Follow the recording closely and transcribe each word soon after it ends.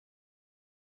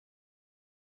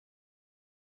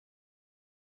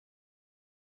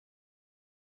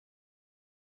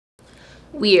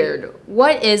Weird.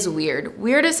 What is weird?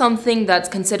 Weird is something that's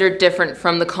considered different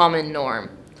from the common norm.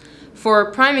 For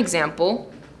a prime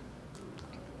example,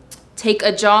 take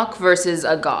a jock versus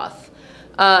a goth.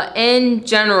 In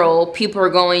general, people are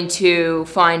going to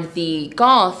find the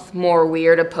goth more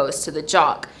weird opposed to the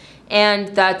jock. And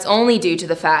that's only due to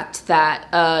the fact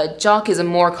that jock is a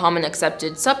more common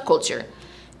accepted subculture.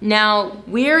 Now,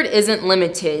 weird isn't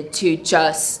limited to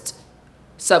just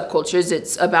subcultures.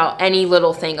 It's about any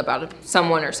little thing about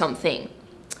someone or something.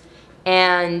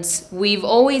 And we've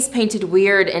always painted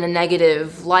weird in a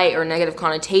negative light or negative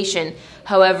connotation.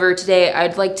 However, today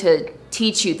I'd like to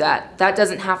teach you that that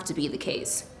doesn't have to be the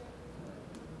case.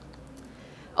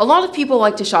 A lot of people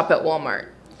like to shop at Walmart,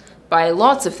 buy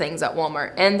lots of things at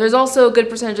Walmart, and there's also a good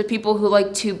percentage of people who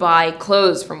like to buy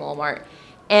clothes from Walmart.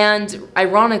 And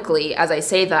ironically, as I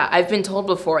say that, I've been told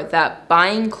before that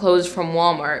buying clothes from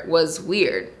Walmart was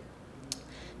weird.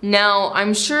 Now,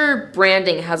 I'm sure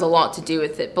branding has a lot to do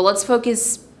with it, but let's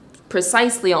focus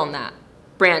precisely on that.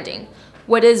 Branding.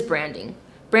 What is branding?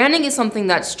 Branding is something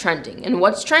that's trending. And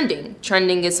what's trending?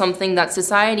 Trending is something that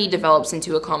society develops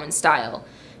into a common style.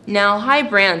 Now, high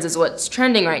brands is what's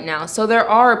trending right now, so there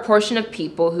are a portion of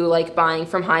people who like buying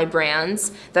from high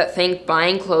brands that think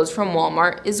buying clothes from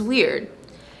Walmart is weird.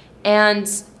 And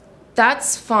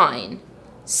that's fine.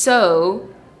 So,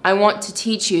 I want to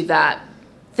teach you that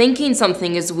thinking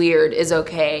something is weird is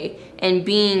okay, and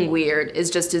being weird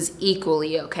is just as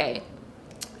equally okay.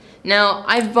 Now,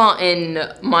 I've bought in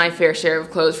my fair share of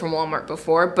clothes from Walmart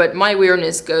before, but my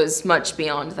weirdness goes much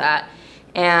beyond that.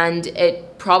 And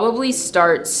it probably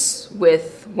starts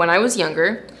with when I was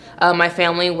younger. My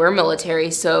family, we're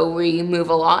military, so we move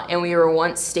a lot, and we were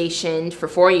once stationed for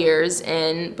 4 years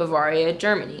in Bavaria,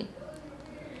 Germany.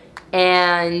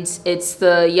 And it's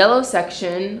the yellow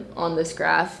section on this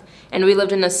graph, and we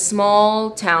lived in a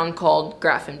small town called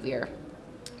Grafenwehr.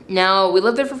 Now, we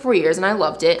lived there for 4 years, and I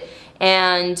loved it.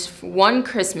 And one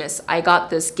Christmas, I got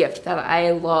this gift that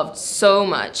I loved so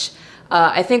much.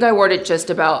 I think I wore it just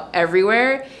about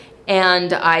everywhere,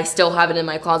 and I still have it in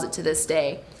my closet to this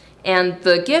day. And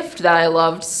the gift that I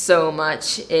loved so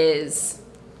much is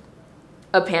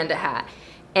a panda hat.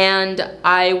 And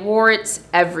I wore it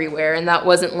everywhere, and that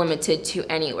wasn't limited to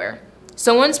anywhere.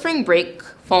 So one spring break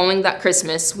following that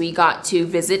Christmas, we got to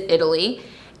visit Italy,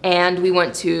 and we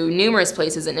went to numerous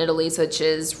places in Italy, such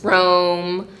as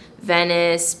Rome,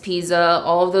 Venice, Pisa,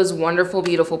 all of those wonderful,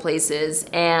 beautiful places.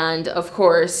 And of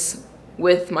course,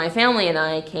 with my family and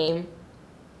I came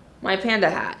my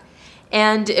panda hat.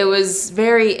 And it was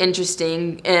very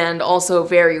interesting and also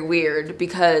very weird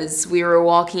because we were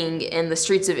walking in the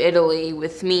streets of Italy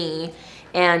with me,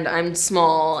 and I'm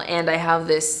small, and I have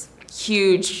this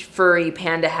huge furry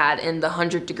panda hat in the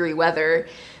 100-degree weather,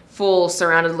 full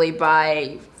surroundedly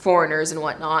by foreigners and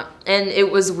whatnot. And it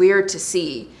was weird to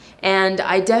see. And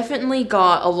I definitely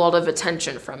got a lot of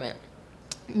attention from it.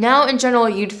 Now, in general,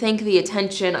 you'd think the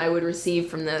attention I would receive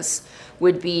from this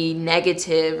would be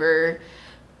negative or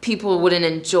people wouldn't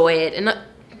enjoy it. And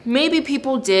maybe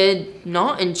people did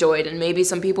not enjoy it, and maybe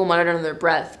some people muttered under their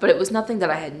breath, but it was nothing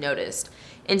that I had noticed.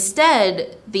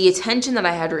 Instead, the attention that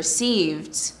I had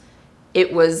received,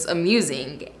 it was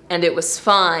amusing, and it was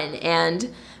fun,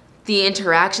 and the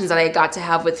interactions that I got to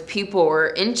have with people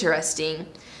were interesting.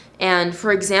 And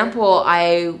for example,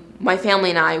 my family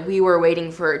and I, we were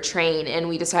waiting for a train, and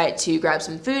we decided to grab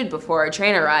some food before our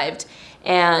train arrived.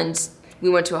 And we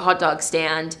went to a hot dog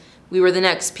stand. We were the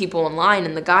next people in line,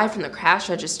 and the guy from the cash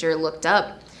register looked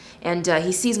up, and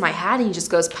he sees my hat, and he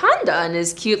just goes, "Panda," in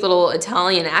his cute little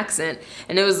Italian accent.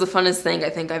 And it was the funnest thing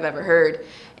I think I've ever heard.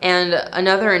 And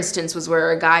another instance was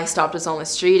where a guy stopped us on the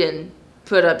street and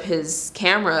put up his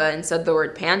camera and said the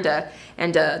word panda,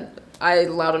 and I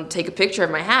allowed him to take a picture of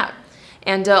my hat.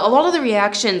 And a lot of the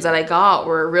reactions that I got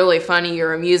were really funny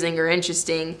or amusing or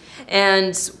interesting.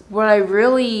 And what I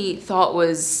really thought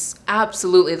was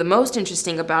absolutely the most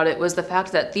interesting about it was the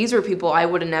fact that these were people I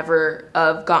would have never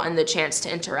have gotten the chance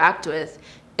to interact with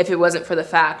if it wasn't for the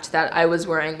fact that I was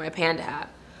wearing my panda hat.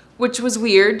 Which was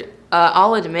weird,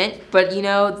 I'll admit, but you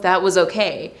know, that was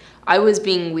okay. I was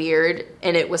being weird,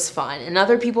 and it was fun. And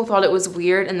other people thought it was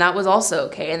weird, and that was also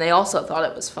okay, and they also thought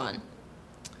it was fun.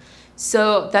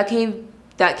 So that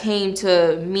came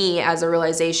to me as a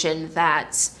realization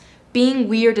that being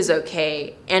weird is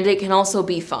okay, and it can also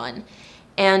be fun.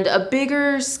 And a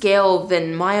bigger scale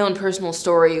than my own personal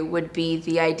story would be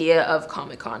the idea of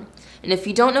Comic-Con. And if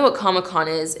you don't know what Comic-Con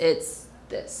is, it's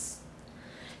this.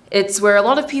 It's where a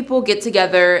lot of people get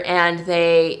together and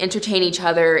they entertain each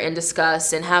other and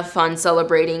discuss and have fun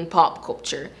celebrating pop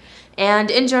culture.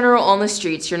 And in general, on the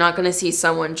streets, you're not going to see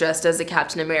someone dressed as a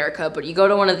Captain America, but you go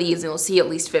to one of these and you'll see at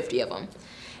least 50 of them.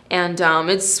 And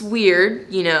it's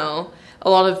weird, you know, a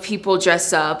lot of people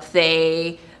dress up,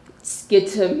 they get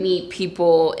to meet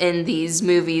people in these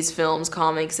movies, films,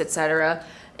 comics, etc.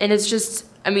 And it's just,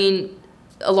 I mean,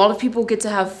 a lot of people get to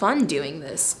have fun doing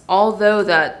this. Although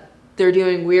that they're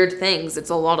doing weird things, it's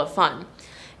a lot of fun.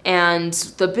 And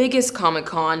the biggest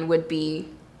Comic-Con would be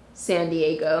San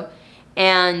Diego.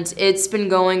 And it's been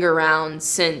going around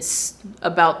since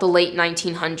about the late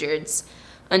 1900s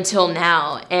until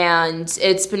now. And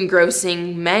it's been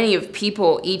grossing many of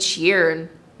people each year and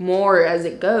more as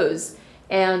it goes.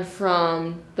 And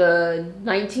from the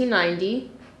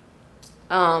 1990,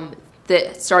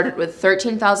 that started with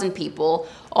 13,000 people,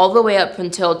 all the way up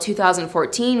until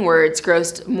 2014, where it's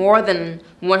grossed more than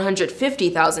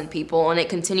 150,000 people, and it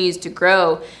continues to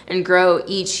grow and grow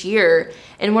each year.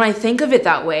 And when I think of it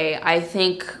that way, I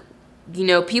think, you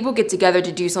know, people get together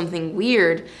to do something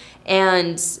weird,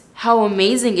 and how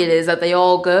amazing it is that they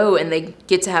all go and they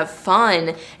get to have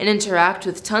fun and interact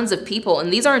with tons of people.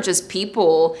 And these aren't just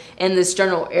people in this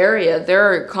general area.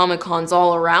 There are Comic-Cons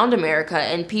all around America,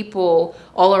 and people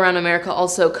all around America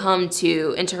also come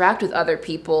to interact with other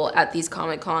people at these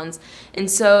Comic-Cons. And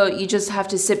so you just have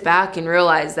to sit back and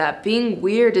realize that being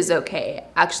weird is okay.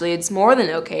 Actually, it's more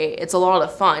than okay. It's a lot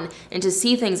of fun. And to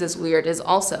see things as weird is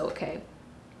also okay.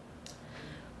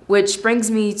 Which brings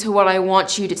me to what I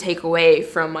want you to take away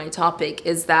from my topic,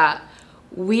 is that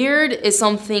weird is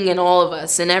something in all of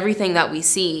us and everything that we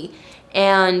see,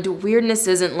 and weirdness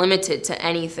isn't limited to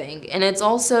anything. And it's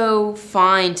also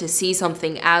fine to see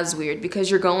something as weird because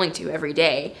you're going to every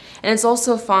day. And it's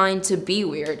also fine to be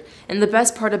weird. And the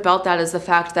best part about that is the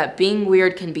fact that being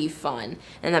weird can be fun,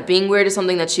 and that being weird is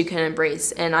something that you can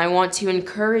embrace. And I want to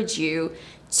encourage you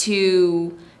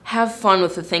to have fun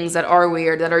with the things that are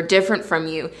weird, that are different from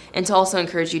you, and to also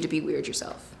encourage you to be weird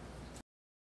yourself.